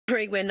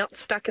we're not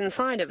stuck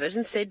inside of it.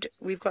 Instead,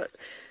 we've got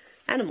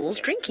animals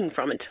drinking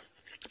from it.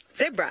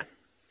 Zebra.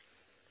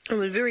 It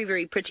was very,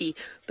 very pretty,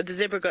 but the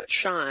zebra got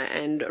shy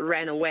and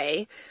ran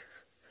away.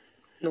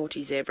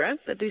 Naughty zebra.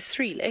 But there's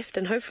 3 left,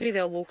 and hopefully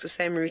they'll walk the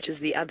same route as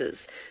the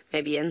others,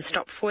 maybe, and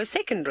stop for a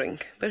second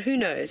drink. But who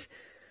knows?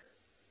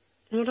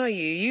 What are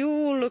you? You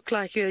all look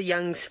like you're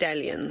young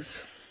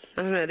stallions.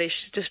 I don't know,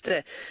 there's just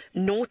a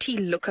naughty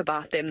look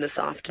about them this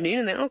afternoon,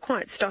 and they are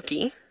quite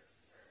stocky.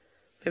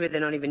 Maybe they're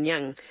not even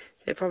young.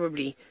 They're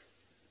probably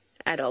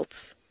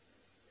adults.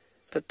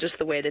 But just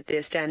the way that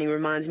they're standing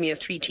reminds me of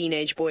 3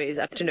 teenage boys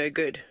up to no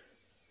good.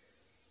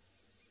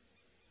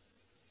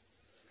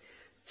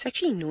 It's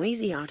actually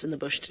noisy out in the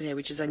bush today,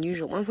 which is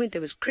unusual. At one point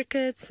there was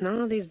crickets,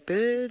 now there's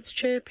birds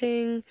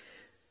chirping.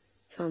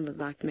 Sounded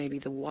like maybe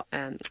the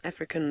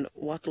African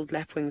wattled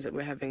lapwings that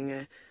were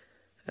having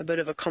a bit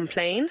of a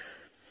complaint.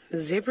 The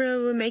zebra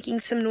were making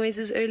some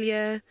noises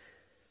earlier.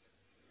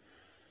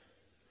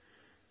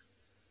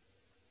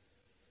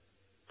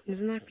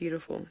 Isn't that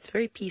beautiful? It's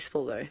very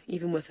peaceful though,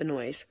 even with the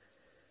noise.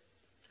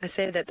 I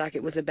say that like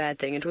it was a bad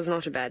thing. It was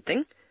not a bad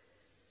thing.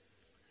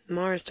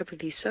 Mara is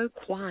typically so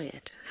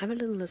quiet. Have a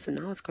little listen.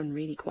 Now it's gone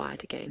really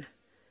quiet again.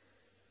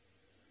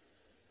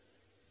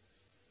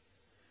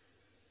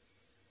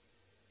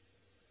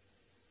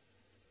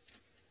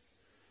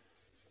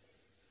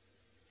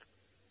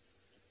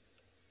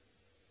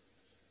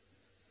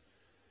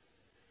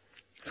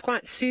 It's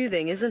quite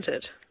soothing, isn't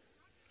it?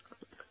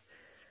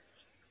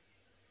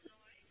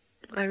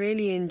 I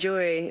really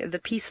enjoy the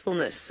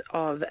peacefulness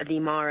of the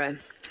Mara.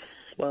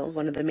 Well,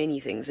 one of the many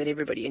things that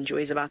everybody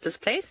enjoys about this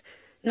place.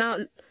 Now,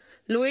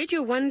 Lloyd,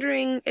 you're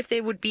wondering if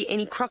there would be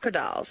any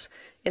crocodiles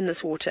in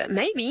this water.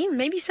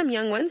 Maybe some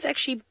young ones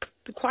actually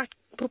quite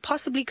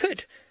possibly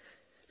could.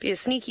 Be a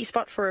sneaky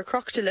spot for a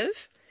croc to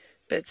live.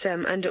 But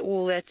under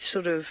all that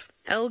sort of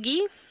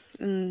algae,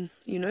 you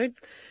know,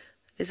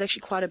 there's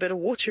actually quite a bit of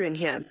water in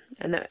here.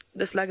 And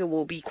this lugger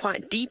will be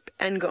quite deep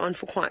and go on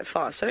for quite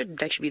far. So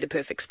it'd actually be the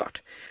perfect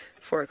spot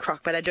for a croc,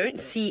 but I don't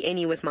see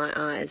any with my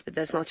eyes, but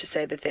that's not to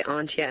say that there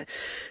aren't here.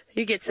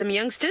 You get some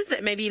youngsters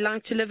that maybe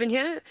like to live in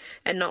here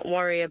and not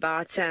worry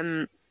about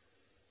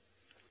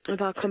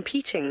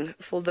competing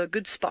for the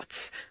good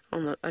spots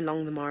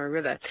along the Mara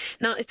River.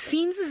 Now, it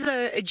seems as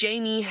though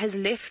Jamie has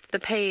left the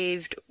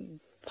paved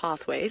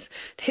pathways.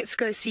 Let's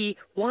go see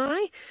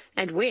why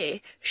and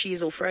where she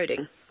is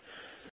off-roading.